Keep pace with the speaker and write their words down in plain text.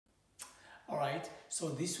All right, so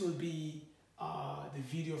this will be the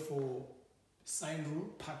video for SINE rule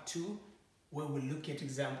part 2, where we look at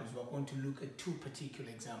examples. We're going to look at 2 particular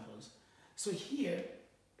examples. So here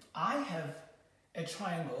I have a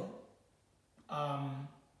triangle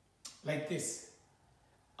like this.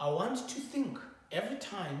 I want to think every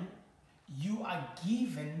time you are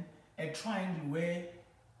given a triangle where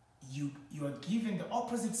you are given the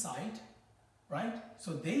opposite side, right?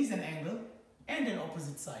 So there is an angle and an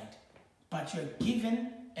opposite side, but you're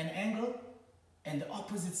given an angle and the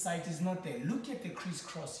opposite side is not there. Look at the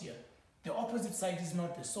crisscross here. The opposite side is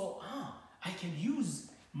not there. So I can use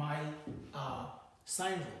my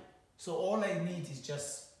SINE rule. So all I need is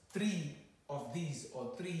just 3 of these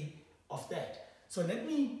or 3 of that. So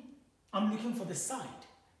I'm looking for the side.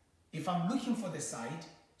 If I'm looking for the side,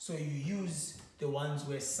 so you use the ones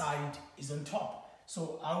where side is on top.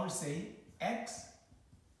 So I will say x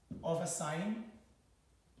over sine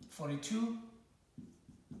 42,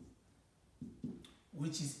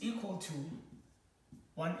 which is equal to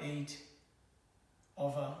 1/8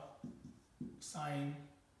 over sine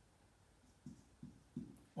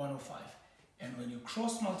 105. And when you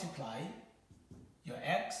cross multiply, your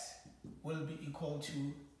x will be equal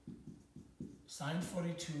to sine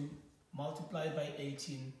 42 multiplied by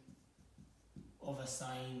 18 over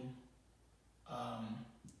sine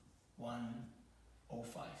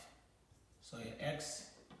 105. So your x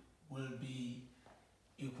will be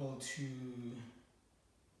equal to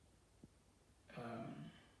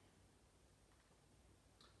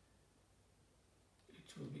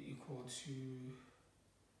it will be equal to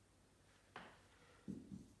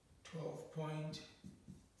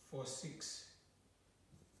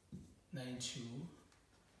 12.4692,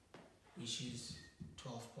 which is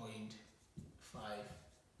 12.5,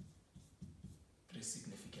 pretty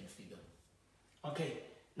significant figure. Okay,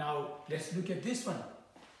 now let's look at this one.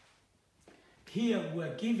 Here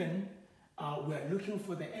we're given, we're looking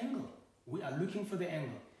for the angle. We are looking for the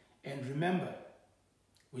angle. And remember,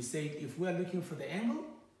 we said if we're looking for the angle,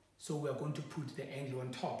 so we're going to put the angle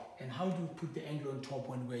on top. And how do we put the angle on top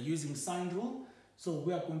when we're using SINE rule? So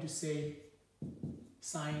we are going to say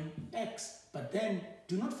sine x. But then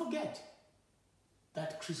do not forget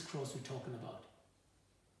that crisscross we're talking about,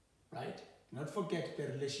 right? Do not forget the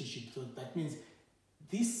relationship. So that means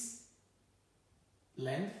this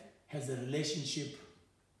length has a relationship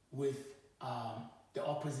with the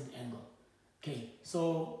opposite angle. Okay,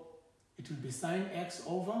 so it will be sine x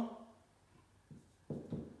over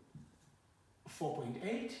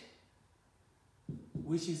 4.8,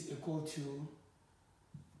 which is equal to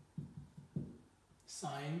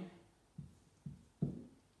sine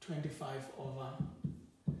 25 over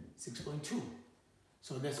 6.2.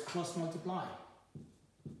 So let's cross multiply.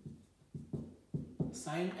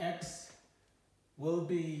 Sine x will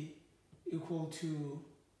be equal to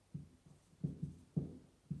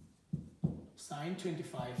sine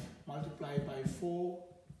 25 multiplied by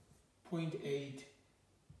 4.8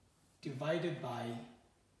 divided by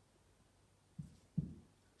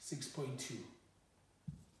 6.2.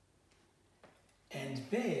 And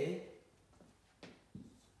there,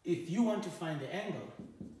 if you want to find the angle,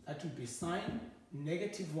 that would be sine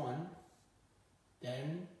 -1,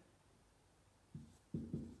 then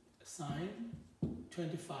sine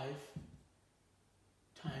 25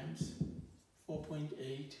 times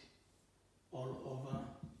 4.8 all over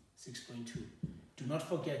 6.2. Do not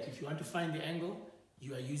forget, if you want to find the angle,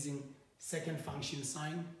 you are using second function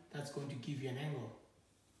sine. That's going to give you an angle.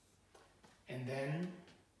 And then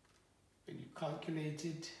when you calculate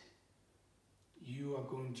it, you are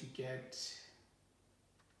going to get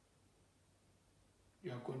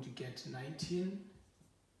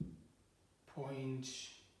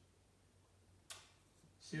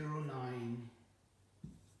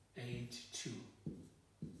 19.0982,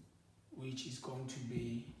 which is going to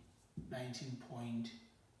be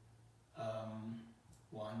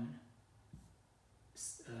 19.1.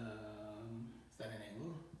 Is that an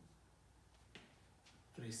angle?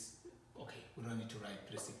 Okay, we don't need to write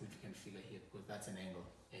pretty significant figure here because that's an angle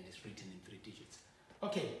and it's written in 3 digits.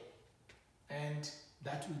 Okay, and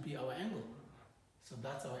that will be our angle. So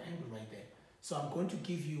that's our angle right there. So I'm going to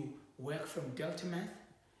give you work from Delta Math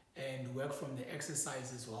and work from the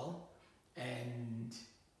exercise as well. And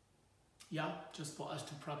yeah, just for us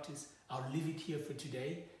to practice. I'll leave it here for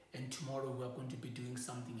today, and tomorrow we're going to be doing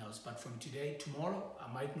something else. But from tomorrow, I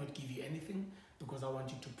might not give you anything because I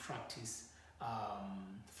want you to practice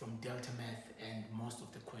from Delta Math and most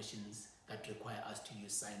of the questions that require us to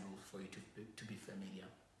use SINE rule for you to be familiar.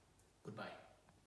 Goodbye.